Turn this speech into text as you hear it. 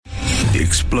The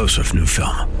explosive new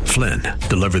film, Flynn,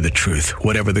 deliver the truth,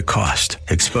 whatever the cost.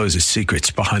 Exposes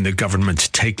secrets behind the government's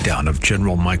takedown of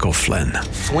General Michael Flynn.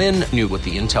 Flynn knew what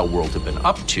the intel world had been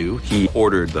up to. He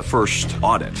ordered the first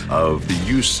audit of the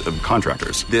use of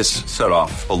contractors. This set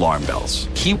off alarm bells.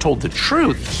 He told the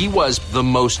truth. He was the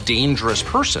most dangerous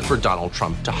person for Donald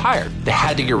Trump to hire. They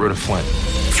had to get rid of Flynn.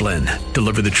 Flynn,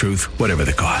 deliver the truth, whatever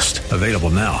the cost. Available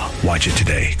now. Watch it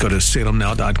today. Go to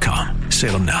salemnow.com.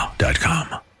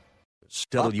 salemnow.com.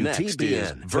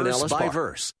 WTBN Verse by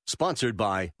Verse, sponsored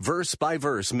by Verse by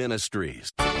Verse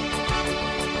Ministries.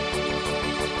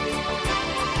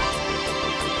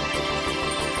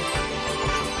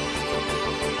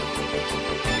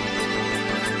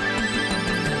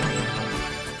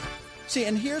 See,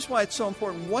 and here's why it's so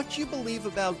important. What you believe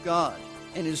about God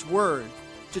and His Word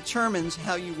determines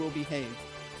how you will behave.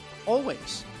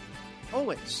 Always.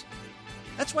 Always.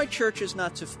 That's why church is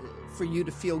not for you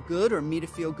to feel good or me to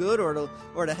feel good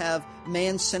or to have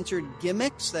man-centered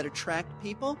gimmicks that attract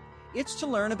people. It's to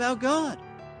learn about God.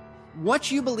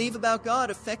 What you believe about God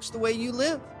affects the way you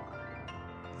live.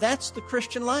 That's the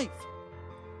Christian life.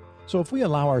 So if we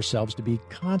allow ourselves to be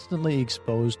constantly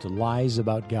exposed to lies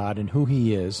about God and who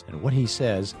He is and what He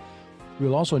says,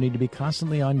 we'll also need to be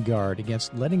constantly on guard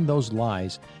against letting those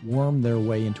lies worm their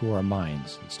way into our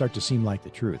minds and start to seem like the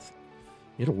truth.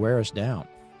 It'll wear us down.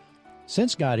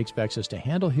 Since God expects us to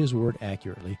handle His Word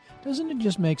accurately, doesn't it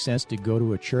just make sense to go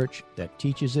to a church that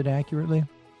teaches it accurately?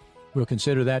 We'll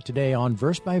consider that today on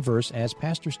Verse by Verse as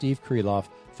Pastor Steve Kreloff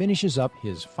finishes up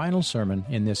his final sermon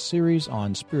in this series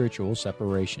on spiritual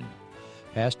separation.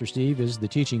 Pastor Steve is the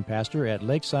teaching pastor at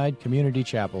Lakeside Community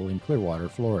Chapel in Clearwater,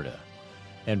 Florida.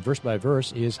 And Verse by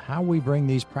Verse is how we bring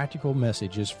these practical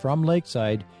messages from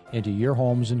Lakeside into your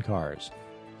homes and cars.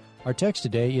 Our text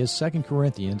today is 2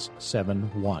 Corinthians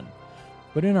 7:1.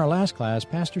 But in our last class,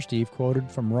 Pastor Steve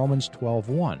quoted from Romans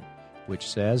 12:1, which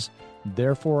says,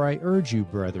 "Therefore I urge you,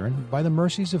 brethren, by the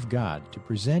mercies of God, to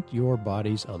present your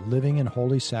bodies a living and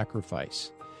holy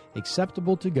sacrifice,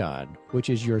 acceptable to God, which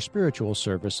is your spiritual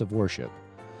service of worship."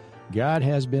 God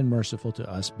has been merciful to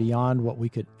us beyond what we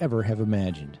could ever have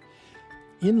imagined.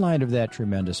 In light of that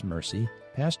tremendous mercy,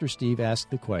 Pastor Steve asked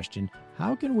the question,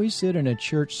 how can we sit in a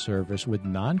church service with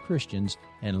non-Christians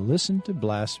and listen to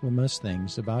blasphemous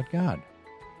things about God?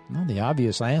 Well, the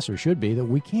obvious answer should be that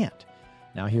we can't.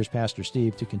 Now here's Pastor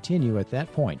Steve to continue at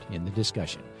that point in the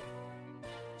discussion.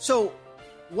 So,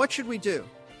 what should we do?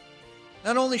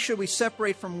 Not only should we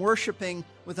separate from worshiping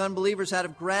with unbelievers out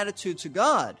of gratitude to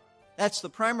God, that's the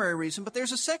primary reason, but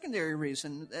there's a secondary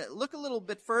reason. Look a little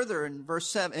bit further in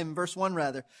verse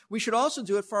 1. We should also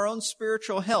do it for our own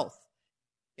spiritual health.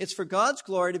 It's for God's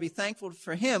glory to be thankful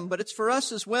for Him, but it's for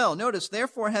us as well. Notice,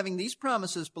 therefore, having these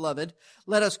promises, beloved,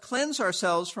 let us cleanse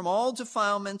ourselves from all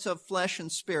defilement of flesh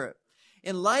and spirit.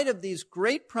 In light of these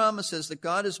great promises that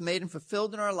God has made and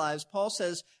fulfilled in our lives, Paul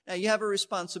says, now you have a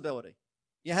responsibility.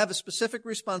 You have a specific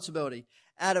responsibility.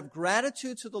 Out of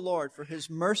gratitude to the Lord for His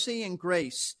mercy and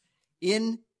grace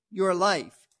in your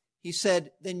life, he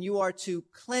said, then you are to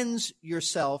cleanse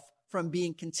yourself from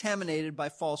being contaminated by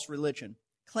false religion.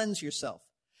 Cleanse yourself.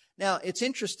 Now, it's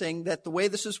interesting that the way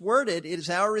this is worded, it is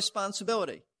our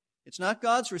responsibility. It's not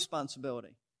God's responsibility.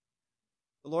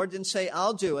 The Lord didn't say,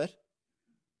 I'll do it,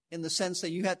 in the sense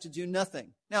that you have to do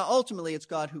nothing. Now, ultimately, it's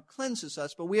God who cleanses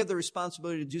us, but we have the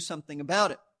responsibility to do something about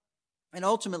it. And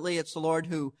ultimately, it's the Lord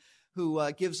who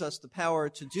gives us the power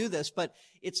to do this. But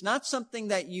it's not something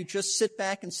that you just sit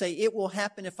back and say, it will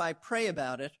happen if I pray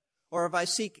about it, or if I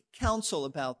seek counsel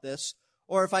about this,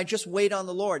 or if I just wait on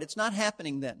the Lord. It's not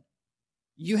happening then.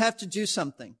 You have to do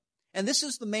something. And this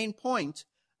is the main point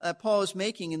Paul is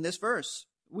making in this verse.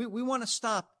 We want to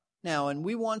stop now, and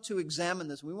we want to examine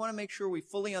this. We want to make sure we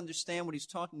fully understand what he's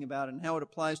talking about and how it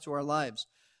applies to our lives.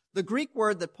 The Greek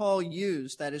word that Paul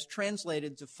used that is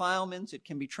translated defilement, it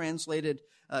can be translated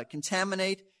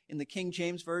contaminate in the King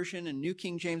James Version and New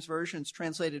King James Version. It's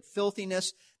translated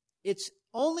filthiness. It's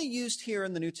only used here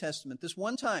in the New Testament this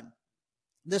one time.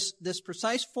 This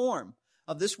precise form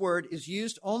of this word is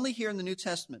used only here in the New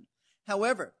Testament.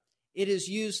 However, it is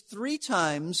used 3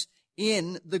 times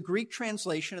in the Greek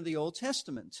translation of the Old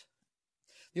Testament.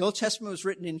 The Old Testament was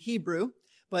written in Hebrew,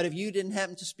 but if you didn't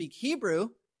happen to speak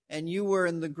Hebrew and you were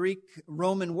in the Greek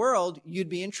Roman world, you'd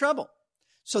be in trouble.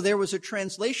 So there was a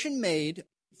translation made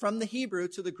from the Hebrew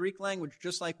to the Greek language,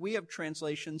 just like we have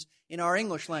translations in our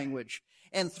English language.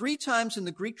 And 3 times in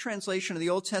the Greek translation of the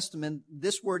Old Testament,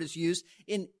 this word is used.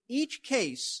 In each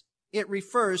case, it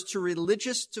refers to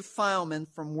religious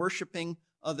defilement from worshiping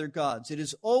other gods. It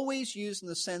is always used in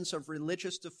the sense of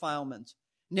religious defilement,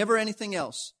 never anything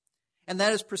else. And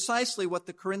that is precisely what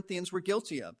the Corinthians were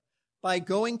guilty of. by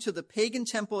going to the pagan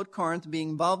temple at Corinth and being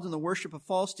involved in the worship of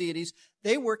false deities,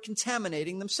 they were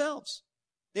contaminating themselves.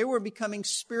 They were becoming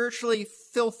spiritually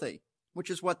filthy, which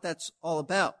is what that's all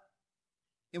about.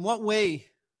 In what way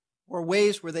or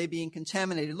ways were they being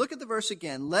contaminated? Look at the verse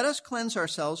again. Let us cleanse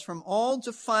ourselves from all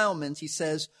defilement, he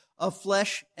says, of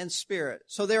flesh and spirit.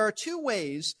 So there are two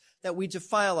ways that we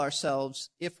defile ourselves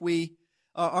if we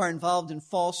are involved in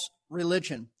false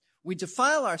religion. We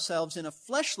defile ourselves in a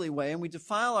fleshly way, and we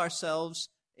defile ourselves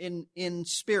in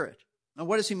spirit. Now,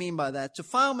 what does he mean by that?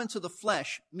 Defilement of the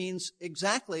flesh means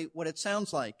exactly what it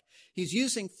sounds like. He's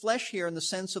using flesh here in the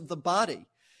sense of the body.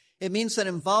 It means that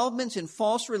involvement in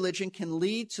false religion can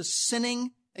lead to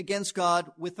sinning against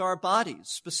God with our bodies,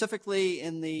 specifically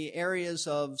in the areas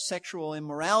of sexual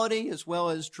immorality as well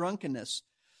as drunkenness.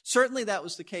 Certainly that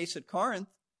was the case at Corinth.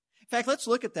 In fact, let's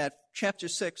look at that, chapter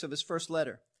 6 of his first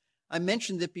letter. I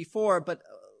mentioned it before, but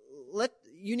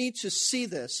you need to see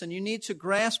this, and you need to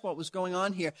grasp what was going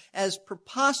on here. As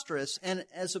preposterous and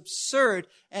as absurd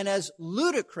and as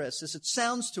ludicrous as it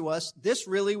sounds to us, this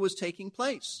really was taking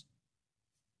place.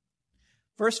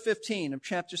 Verse 15 of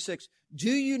chapter 6,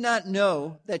 do you not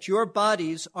know that your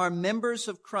bodies are members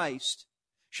of Christ?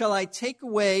 Shall I take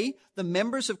away the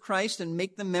members of Christ and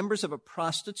make them members of a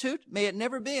prostitute? May it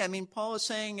never be. I mean, Paul is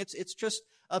saying it's just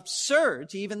absurd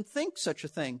to even think such a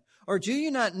thing. Or do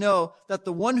you not know that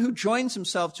the one who joins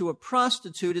himself to a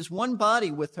prostitute is one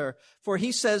body with her? For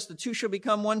he says the two shall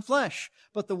become one flesh.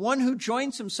 But the one who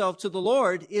joins himself to the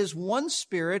Lord is one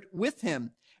spirit with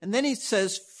him. And then he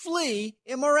says, flee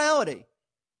immorality.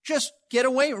 Just get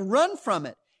away, run from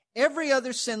it. Every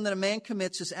other sin that a man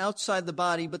commits is outside the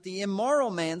body, but the immoral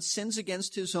man sins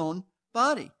against his own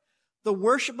body. The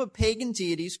worship of pagan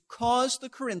deities caused the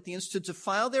Corinthians to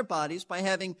defile their bodies by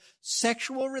having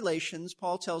sexual relations,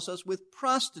 Paul tells us, with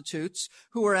prostitutes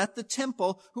who were at the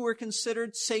temple, who were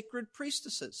considered sacred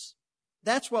priestesses.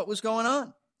 That's what was going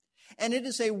on. And it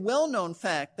is a well-known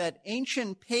fact that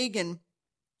ancient pagan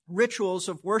rituals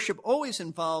of worship always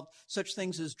involved such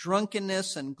things as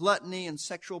drunkenness and gluttony and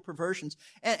sexual perversions.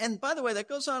 And by the way, that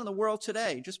goes on in the world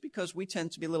today. Just because we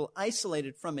tend to be a little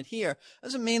isolated from it here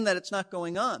doesn't mean that it's not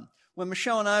going on. When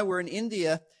Michelle and I were in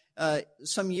India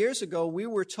some years ago, we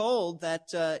were told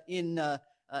that in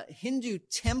Hindu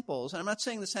temples, and I'm not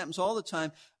saying this happens all the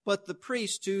time, but the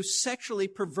priests do sexually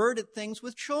perverted things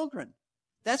with children.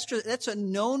 That's a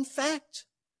known fact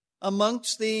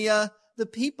amongst the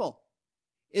people.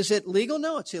 Is it legal?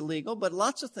 No, it's illegal, but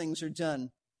lots of things are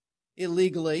done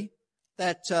illegally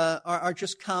that are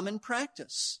just common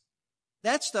practice.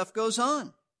 That stuff goes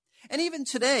on. And even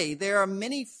today, there are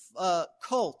many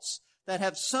cults that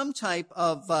have some type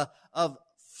of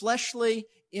fleshly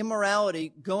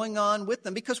immorality going on with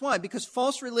them. Because why? Because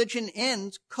false religion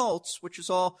and cults, which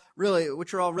are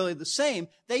all really the same,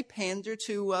 they pander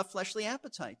to fleshly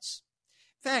appetites.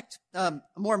 In fact, a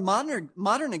more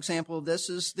modern example of this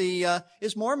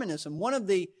is Mormonism. One of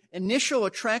the initial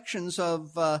attractions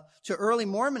to early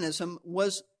Mormonism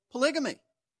was polygamy.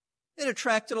 It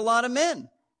attracted a lot of men.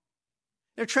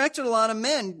 It attracted a lot of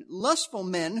men, lustful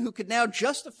men, who could now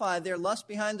justify their lust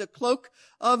behind the cloak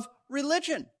of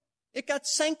religion. It got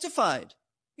sanctified.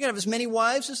 You can have as many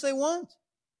wives as they want.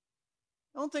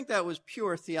 I don't think that was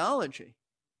pure theology.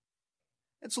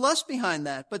 It's lust behind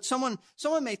that. But someone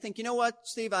may think, you know what,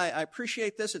 Steve, I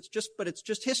appreciate this. It's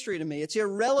just history to me. It's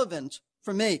irrelevant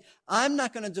for me. I'm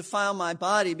not going to defile my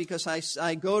body because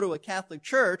I go to a Catholic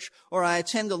church or I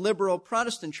attend a liberal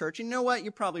Protestant church. And you know what?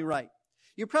 You're probably right.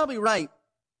 You're probably right.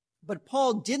 But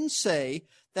Paul didn't say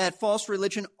that false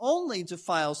religion only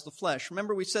defiles the flesh.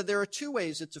 Remember, we said there are two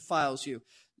ways it defiles you.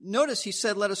 Notice he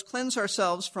said, let us cleanse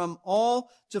ourselves from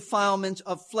all defilement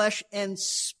of flesh and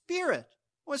spirit.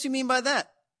 What does he mean by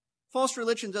that? False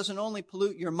religion doesn't only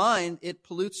pollute your mind, it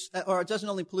doesn't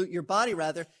only pollute your body,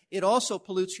 rather, it also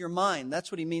pollutes your mind.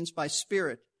 That's what he means by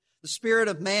spirit. The spirit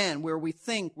of man, where we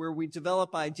think, where we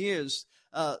develop ideas,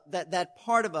 that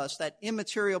part of us, that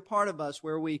immaterial part of us,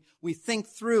 where we think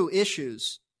through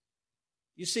issues.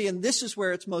 You see, and this is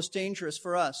where it's most dangerous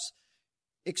for us.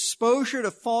 Exposure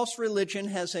to false religion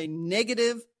has a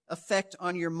negative effect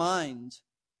on your mind.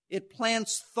 It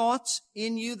plants thoughts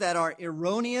in you that are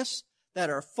erroneous, that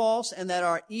are false, and that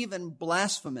are even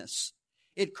blasphemous.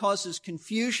 It causes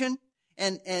confusion,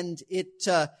 and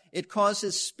it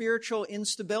causes spiritual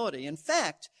instability. In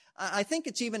fact, I think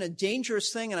it's even a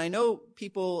dangerous thing, and I know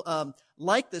people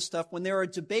like this stuff. When there are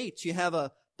debates, you have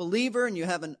a believer and you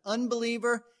have an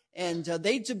unbeliever, and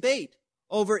they debate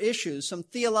over issues, some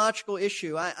theological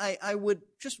issue. I would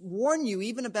just warn you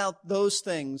even about those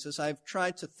things as I've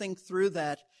tried to think through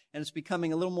that, and it's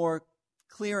becoming a little more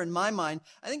clear in my mind,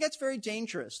 I think that's very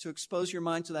dangerous to expose your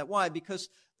mind to that. Why? Because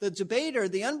the debater,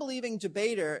 the unbelieving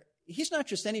debater, he's not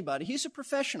just anybody. He's a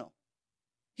professional.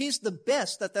 He's the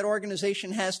best that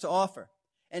organization has to offer.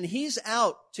 And he's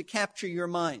out to capture your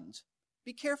mind.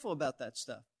 Be careful about that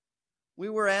stuff. We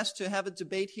were asked to have a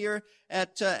debate here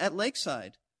at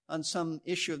Lakeside on some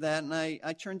issue of that, and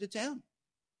I turned it down.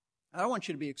 I don't want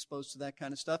you to be exposed to that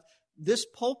kind of stuff. This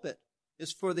pulpit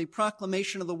is for the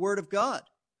proclamation of the Word of God,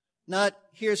 not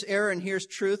here's error and here's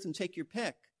truth and take your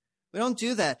pick. We don't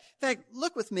do that. In fact,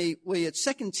 look with me, will you, at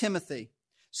 2 Timothy.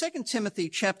 2 Timothy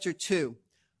chapter 2.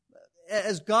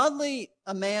 As godly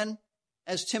a man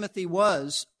as Timothy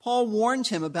was, Paul warned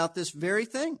him about this very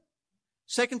thing.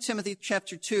 2 Timothy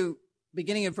chapter 2,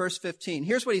 beginning at verse 15.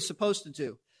 Here's what he's supposed to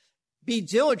do. Be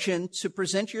diligent to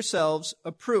present yourself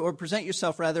approved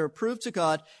to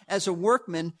God as a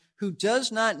workman who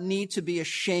does not need to be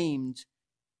ashamed.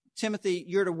 Timothy,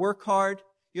 you're to work hard.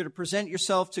 You're to present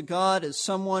yourself to God as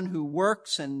someone who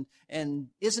works and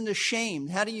isn't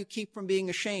ashamed. How do you keep from being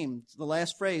ashamed? The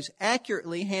last phrase,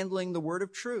 accurately handling the word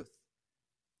of truth.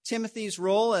 Timothy's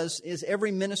role, as is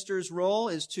every minister's role,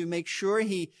 is to make sure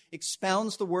he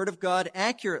expounds the word of God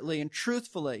accurately and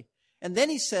truthfully. And then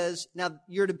he says, now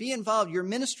you're to be involved. Your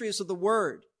ministry is of the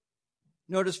word.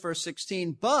 Notice verse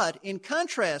 16. But in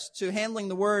contrast to handling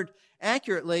the word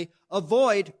accurately,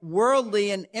 avoid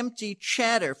worldly and empty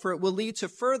chatter, for it will lead to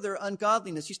further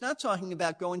ungodliness. He's not talking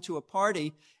about going to a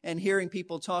party and hearing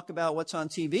people talk about what's on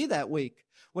TV that week.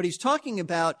 What he's talking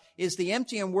about is the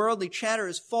empty and worldly chatter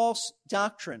is false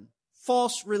doctrine,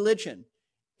 false religion,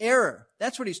 error.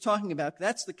 That's what he's talking about.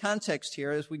 That's the context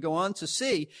here as we go on to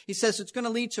see. He says it's going to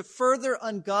lead to further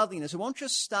ungodliness. It won't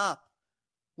just stop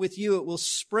with you. It will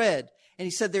spread. And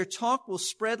he said their talk will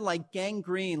spread like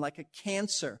gangrene, like a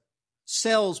cancer,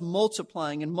 cells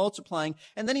multiplying and multiplying.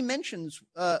 And then he mentions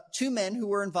two men who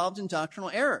were involved in doctrinal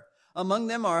error. Among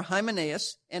them are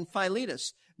Hymenaeus and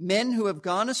Philetus, men who have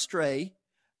gone astray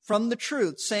from the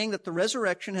truth, saying that the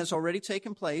resurrection has already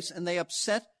taken place, and they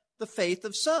upset the faith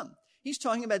of some. He's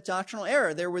talking about doctrinal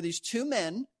error. There were these two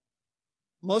men,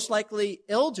 most likely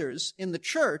elders in the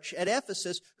church at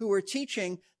Ephesus, who were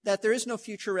teaching that there is no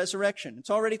future resurrection.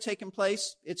 It's already taken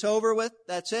place. It's over with.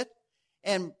 That's it.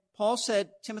 And Paul said,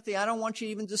 Timothy, I don't want you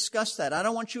to even discuss that. I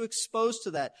don't want you exposed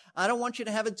to that. I don't want you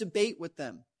to have a debate with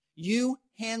them. You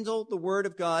handle the word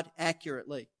of God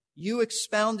accurately. You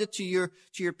expound it to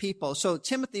your people. So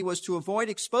Timothy was to avoid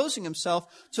exposing himself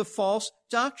to false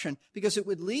doctrine because it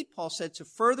would lead, Paul said, to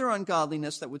further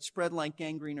ungodliness that would spread like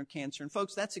gangrene or cancer. And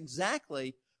folks, that's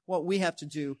exactly what we have to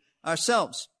do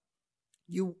ourselves.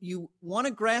 You want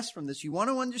to grasp from this. You want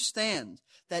to understand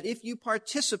that if you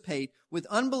participate with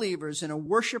unbelievers in a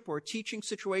worship or teaching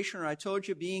situation, or I told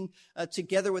you being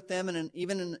together with them in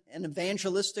even an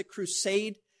evangelistic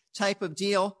crusade type of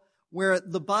deal, where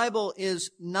the Bible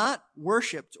is not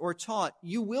worshiped or taught,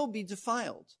 you will be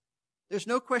defiled. There's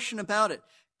no question about it.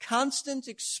 Constant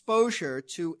exposure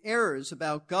to errors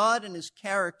about God and his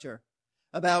character,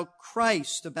 about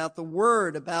Christ, about the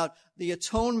Word, about the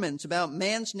atonement, about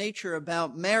man's nature,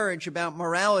 about marriage, about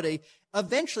morality,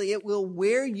 eventually it will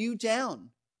wear you down.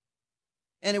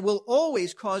 And it will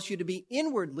always cause you to be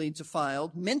inwardly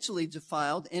defiled, mentally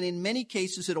defiled, and in many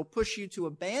cases it'll push you to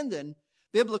abandon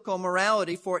biblical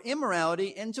morality for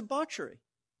immorality and debauchery.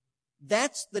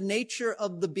 That's the nature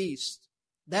of the beast.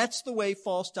 That's the way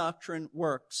false doctrine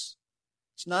works.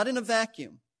 It's not in a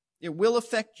vacuum. It will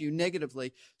affect you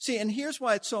negatively. See, and here's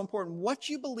why it's so important. What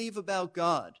you believe about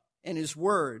God and his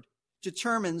word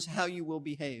determines how you will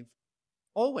behave.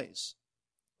 Always.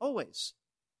 Always.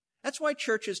 That's why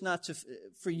church is not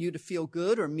for you to feel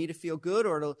good or me to feel good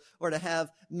or to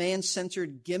have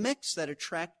man-centered gimmicks that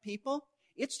attract people.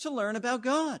 It's to learn about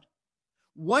God.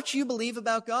 What you believe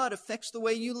about God affects the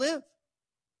way you live.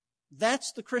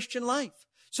 That's the Christian life.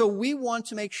 So we want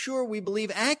to make sure we believe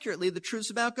accurately the truths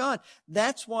about God.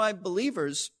 That's why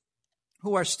believers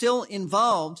who are still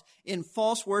involved in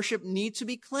false worship need to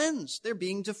be cleansed. They're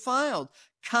being defiled.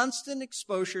 Constant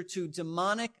exposure to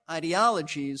demonic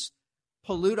ideologies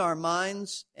pollute our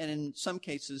minds and in some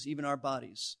cases even our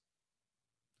bodies.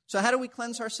 So how do we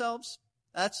cleanse ourselves?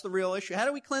 That's the real issue. How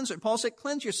do we cleanse it? Paul said,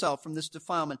 cleanse yourself from this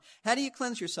defilement. How do you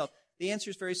cleanse yourself? The answer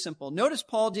is very simple. Notice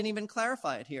Paul didn't even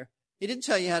clarify it here. He didn't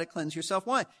tell you how to cleanse yourself.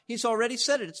 Why? He's already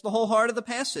said it. It's the whole heart of the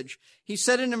passage. He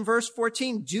said it in verse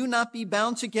 14, do not be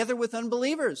bound together with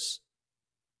unbelievers.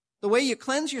 The way you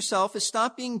cleanse yourself is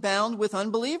stop being bound with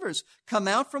unbelievers. Come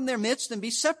out from their midst and be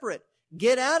separate.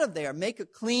 Get out of there. Make a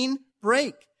clean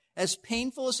break. As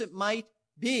painful as it might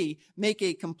be, make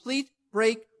a complete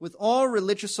break with all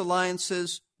religious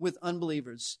alliances with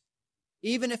unbelievers.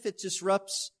 even if it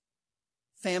disrupts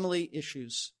family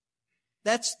issues.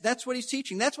 That's what he's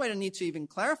teaching. That's why I don't need to even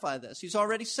clarify this. He's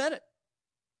already said it.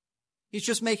 He's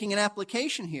just making an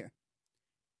application here.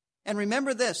 And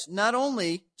remember this, not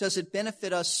only does it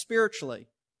benefit us spiritually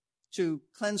to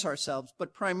cleanse ourselves,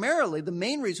 but primarily the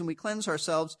main reason we cleanse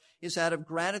ourselves is out of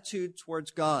gratitude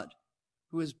towards God,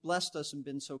 who has blessed us and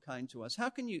been so kind to us. How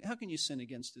can you sin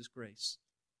against his grace?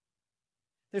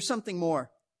 There's something more.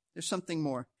 There's something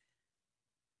more.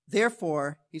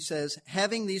 Therefore, he says,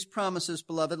 having these promises,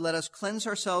 beloved, let us cleanse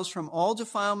ourselves from all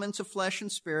defilements of flesh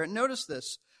and spirit. Notice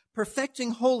this,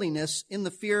 perfecting holiness in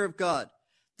the fear of God.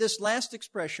 This last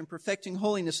expression, perfecting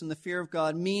holiness in the fear of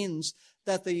God, means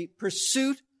that the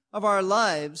pursuit of our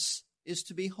lives is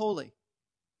to be holy,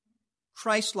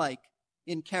 Christ-like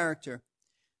in character.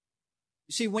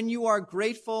 You see, when you are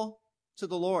grateful to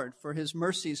the Lord for his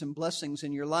mercies and blessings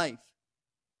in your life,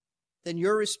 then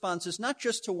your response is not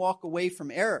just to walk away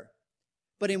from error,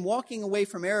 but in walking away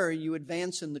from error, you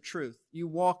advance in the truth. You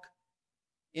walk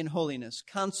in holiness,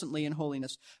 constantly in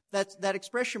holiness. That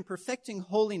expression, perfecting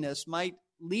holiness, might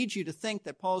lead you to think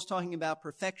that Paul's talking about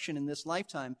perfection in this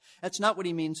lifetime. That's not what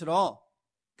he means at all.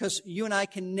 Because you and I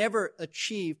can never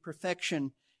achieve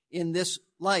perfection in this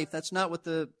life. That's not what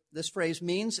this phrase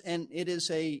means, and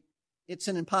it's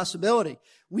an impossibility.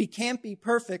 We can't be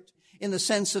perfect in the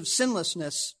sense of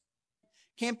sinlessness.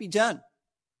 Can't be done.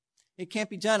 It can't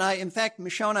be done. In fact,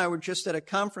 Michelle and I were just at a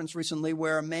conference recently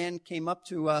where a man came up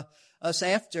to us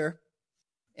after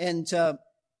and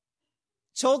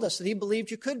told us that he believed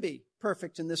you could be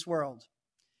perfect in this world.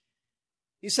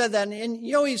 He said that, and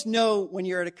you always know when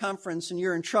you're at a conference and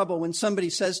you're in trouble when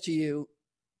somebody says to you,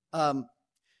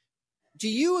 do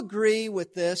you agree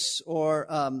with this? Or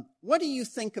what do you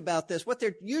think about this? What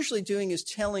they're usually doing is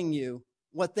telling you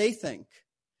what they think.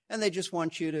 And they just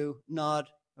want you to nod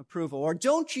approval. Or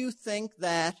don't you think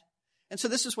that? And so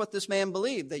this is what this man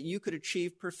believed, that you could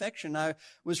achieve perfection. I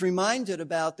was reminded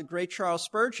about the great Charles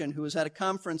Spurgeon, who was at a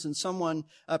conference and someone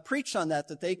preached on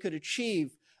that they could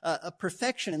achieve a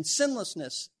perfection and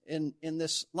sinlessness in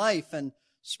this life. And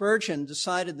Spurgeon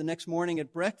decided the next morning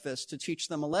at breakfast to teach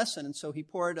them a lesson. And so he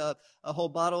poured a whole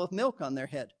bottle of milk on their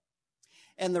head.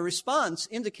 And the response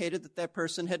indicated that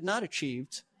person had not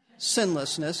achieved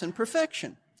sinlessness and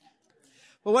perfection.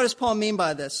 But what does Paul mean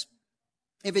by this?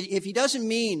 If he doesn't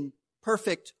mean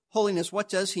perfect holiness, what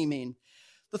does he mean?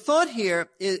 The thought here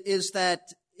is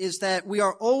that we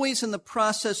are always in the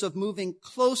process of moving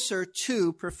closer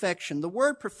to perfection. The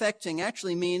word perfecting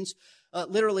actually means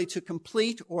literally to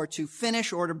complete or to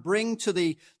finish or to bring to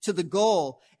the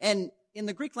goal. And in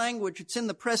the Greek language, it's in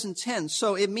the present tense.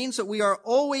 So it means that we are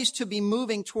always to be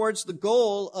moving towards the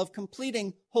goal of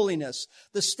completing holiness.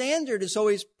 The standard is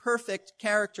always perfect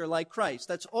character like Christ.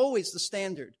 That's always the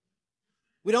standard.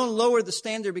 We don't lower the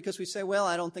standard because we say, well,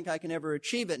 I don't think I can ever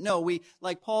achieve it. No,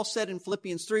 like Paul said in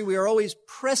Philippians 3, we are always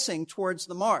pressing towards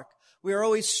the mark. We are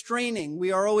always straining.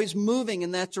 We are always moving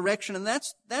in that direction. And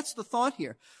that's the thought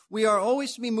here. We are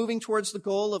always to be moving towards the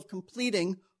goal of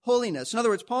completing holiness. In other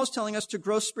words, Paul's telling us to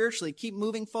grow spiritually, keep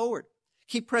moving forward,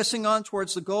 keep pressing on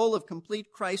towards the goal of complete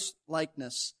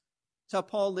Christ-likeness. That's how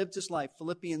Paul lived his life,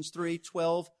 Philippians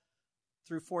 3:12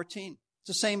 through 14.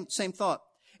 It's the same thought.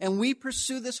 And we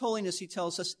pursue this holiness, he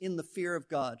tells us, in the fear of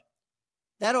God.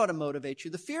 That ought to motivate you.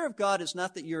 The fear of God is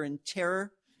not that you're in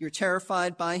terror, you're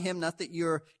terrified by him, not that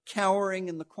you're cowering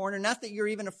in the corner, not that you're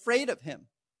even afraid of him.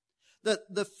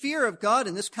 The fear of God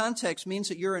in this context means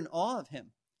that you're in awe of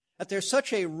him, that there's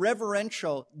such a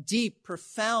reverential, deep,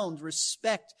 profound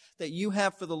respect that you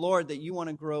have for the Lord that you want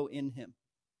to grow in him.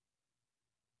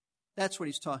 That's what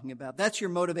he's talking about. That's your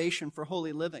motivation for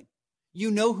holy living. You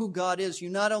know who God is. You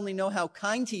not only know how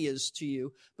kind he is to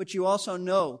you, but you also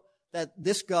know that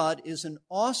this God is an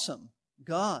awesome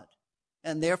God,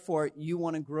 and therefore you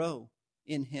want to grow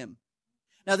in him.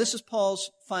 Now, this is Paul's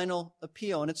final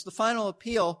appeal, and it's the final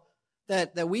appeal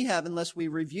that we have unless we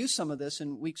review some of this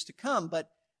in weeks to come, but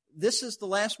this is the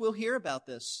last we'll hear about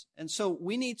this. And so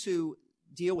we need to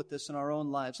deal with this in our own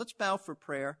lives. Let's bow for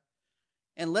prayer,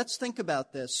 and let's think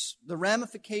about this, the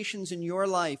ramifications in your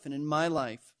life and in my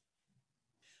life.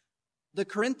 The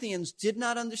Corinthians did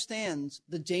not understand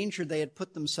the danger they had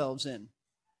put themselves in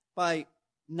by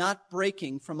not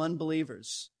breaking from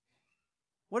unbelievers.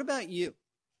 What about you?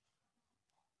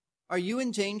 Are you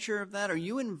in danger of that? Are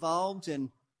you involved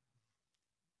in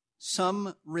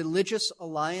some religious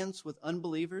alliance with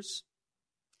unbelievers?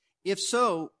 If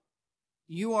so,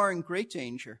 you are in great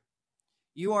danger.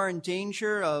 You are in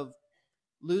danger of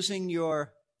losing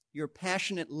your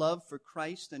passionate love for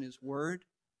Christ and his word.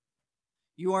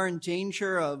 You are in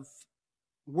danger of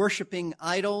worshiping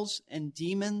idols and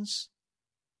demons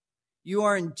You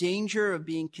are in danger of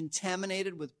being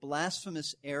contaminated with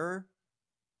blasphemous error.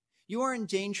 You are in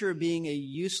danger of being a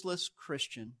useless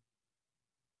Christian.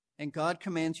 And God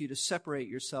commands you to separate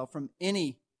yourself from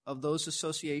any of those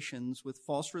associations with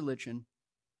false religion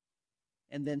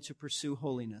and then to pursue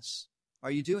holiness.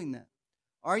 Are you doing that?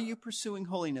 Are you pursuing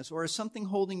holiness, or is something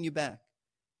holding you back?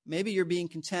 Maybe you're being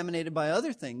contaminated by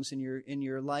other things in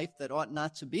your life that ought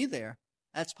not to be there.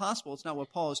 That's possible. It's not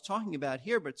what Paul is talking about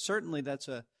here, but certainly that's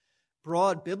a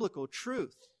broad biblical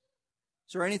truth.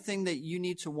 Is there anything that you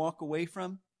need to walk away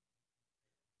from?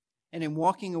 And in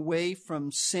walking away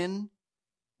from sin,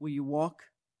 will you walk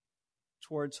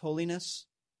towards holiness?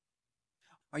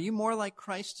 Are you more like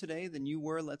Christ today than you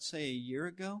were, let's say, a year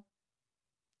ago?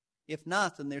 If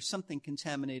not, then there's something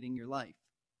contaminating your life.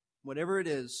 Whatever it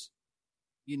is,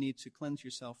 you need to cleanse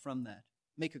yourself from that.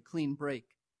 Make a clean break.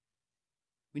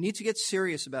 We need to get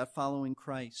serious about following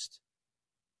Christ.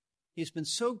 He's been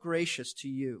so gracious to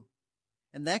you,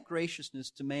 and that graciousness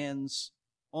demands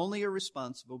only a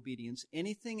responsive obedience.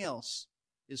 Anything else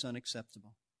is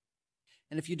unacceptable.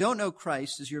 And if you don't know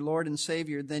Christ as your Lord and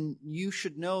Savior, then you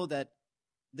should know that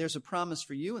there's a promise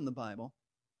for you in the Bible.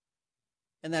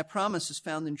 And that promise is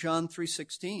found in John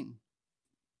 3:16.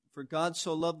 For God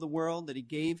so loved the world that he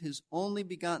gave his only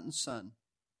begotten Son,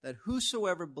 that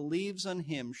whosoever believes on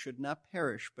him should not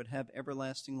perish but have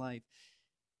everlasting life.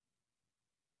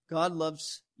 God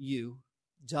loves you,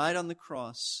 died on the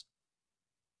cross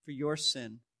for your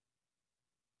sin.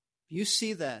 If you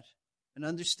see that and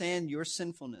understand your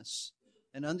sinfulness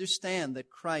and understand that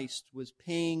Christ was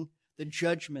paying the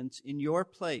judgment in your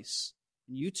place,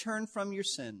 and you turn from your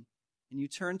sin and you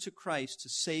turn to Christ to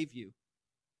save you,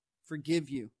 forgive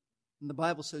you, and the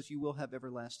Bible says you will have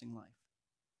everlasting life.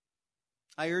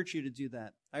 I urge you to do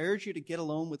that. I urge you to get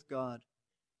alone with God.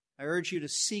 I urge you to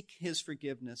seek his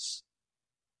forgiveness.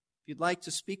 If you'd like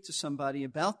to speak to somebody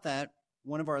about that,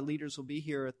 one of our leaders will be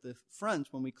here at the front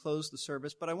when we close the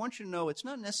service. But I want you to know it's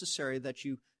not necessary that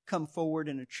you come forward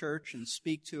in a church and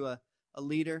speak to a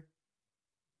leader.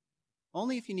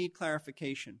 Only if you need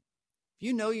clarification. If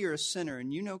you know you're a sinner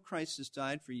and you know Christ has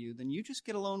died for you, then you just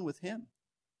get alone with him.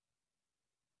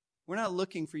 We're not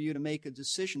looking for you to make a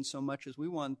decision so much as we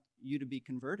want you to be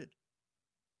converted.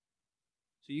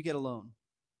 So you get alone.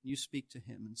 You speak to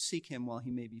him and seek him while he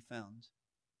may be found.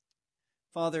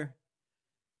 Father,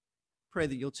 pray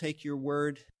that you'll take your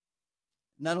word,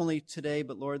 not only today,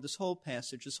 but Lord, this whole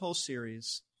passage, this whole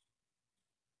series.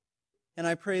 And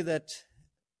I pray that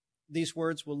these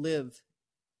words will live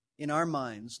in our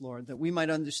minds, Lord, that we might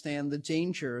understand the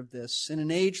danger of this. In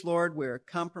an age, Lord, where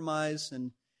compromise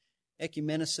and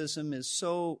ecumenicism is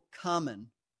so common,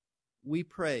 we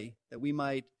pray that we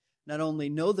might not only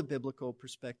know the biblical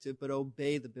perspective, but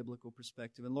obey the biblical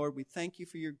perspective. And Lord, we thank you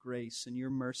for your grace and your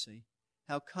mercy.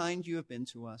 How kind you have been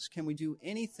to us. Can we do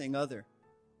anything other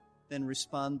than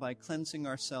respond by cleansing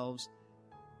ourselves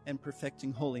and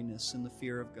perfecting holiness in the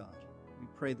fear of God? We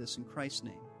pray this in Christ's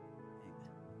name.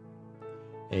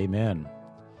 Amen.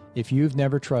 If you've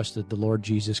never trusted the Lord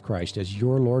Jesus Christ as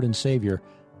your Lord and Savior,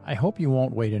 I hope you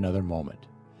won't wait another moment.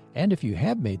 And if you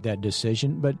have made that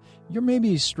decision, but you're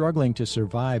maybe struggling to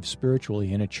survive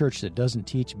spiritually in a church that doesn't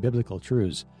teach biblical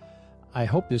truths, I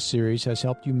hope this series has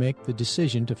helped you make the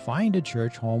decision to find a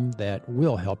church home that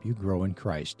will help you grow in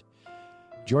Christ.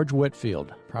 George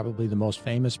Whitefield, probably the most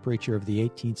famous preacher of the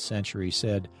 18th century,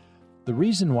 said, "The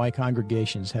reason why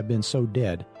congregations have been so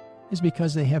dead is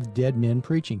because they have dead men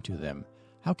preaching to them.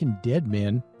 How can dead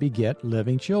men beget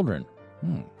living children?"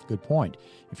 Good point.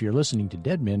 If you're listening to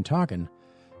dead men talking,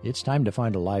 it's time to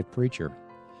find a live preacher.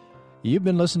 You've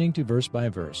been listening to Verse by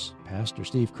Verse. Pastor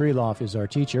Steve Kreloff is our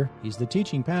teacher. He's the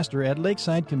teaching pastor at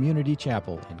Lakeside Community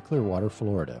Chapel in Clearwater,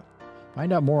 Florida.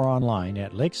 Find out more online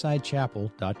at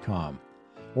lakesidechapel.com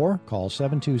or call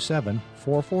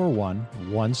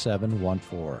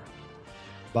 727-441-1714.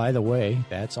 By the way,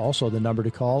 that's also the number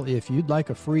to call if you'd like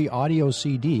a free audio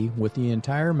CD with the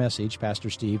entire message Pastor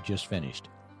Steve just finished.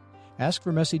 Ask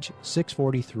for message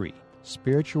 643,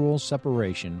 Spiritual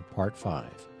Separation, Part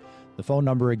 5. The phone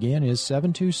number again is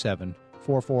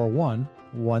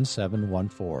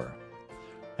 727-441-1714.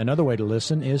 Another way to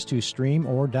listen is to stream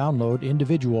or download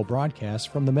individual broadcasts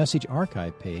from the Message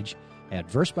Archive page at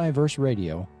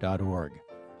versebyverseradio.org.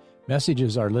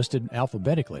 Messages are listed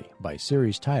alphabetically by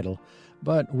series title,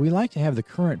 but we like to have the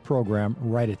current program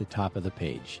right at the top of the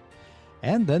page.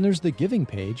 And then there's the giving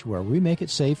page where we make it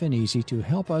safe and easy to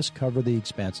help us cover the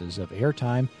expenses of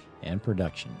airtime and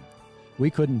production.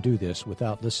 We couldn't do this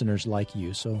without listeners like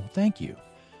you, so thank you.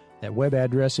 That web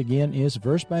address again is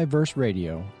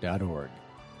versebyverseradio.org.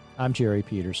 I'm Jerry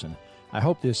Peterson. I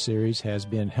hope this series has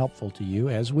been helpful to you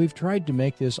as we've tried to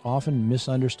make this often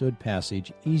misunderstood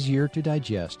passage easier to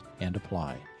digest and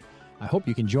apply. I hope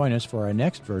you can join us for our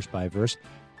next Verse by Verse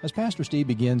as Pastor Steve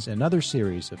begins another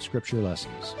series of Scripture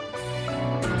lessons.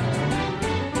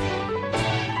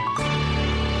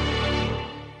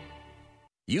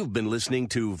 You've been listening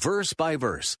to Verse by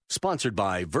Verse, sponsored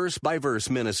by Verse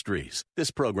Ministries.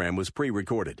 This program was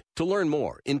pre-recorded. To learn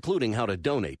more, including how to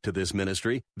donate to this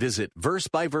ministry, visit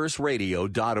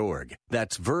versebyverseradio.org.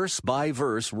 That's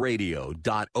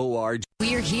versebyverseradio.org.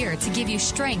 We're here to give you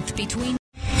strength between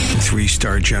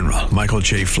 3-star General Michael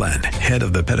J. Flynn, head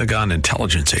of the Pentagon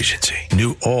Intelligence Agency,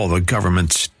 knew all the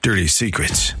government's dirty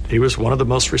secrets. He was one of the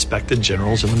most respected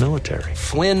generals in the military.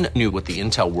 Flynn knew what the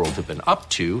intel world had been up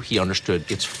to. He understood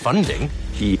its funding.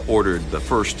 He ordered the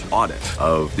first audit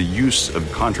of the use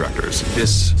of contractors.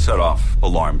 This set off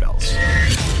alarm bells.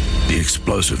 The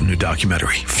explosive new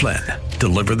documentary, Flynn,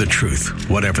 Deliver the Truth,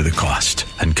 Whatever the Cost,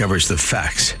 uncovers the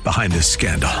facts behind this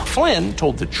scandal. Flynn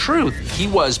told the truth. He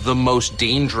was the most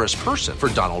dangerous person for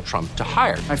Donald Trump to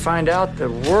hire. I find out the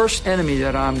worst enemy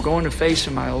that I'm going to face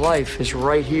in my life is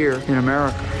right here in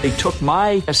America. They took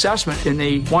my assessment and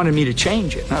they wanted me to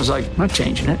change it. And I was like, I'm not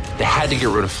changing it. They had to get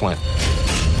rid of Flynn.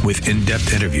 With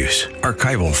in-depth interviews,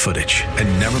 archival footage,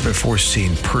 and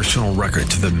never-before-seen personal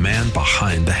records of the man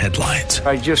behind the headlines.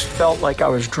 I just felt like I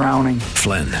was drowning.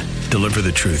 Flynn, Deliver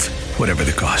the Truth, Whatever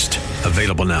the Cost.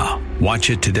 Available now.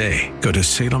 Watch it today. Go to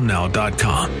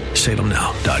salemnow.com.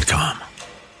 salemnow.com.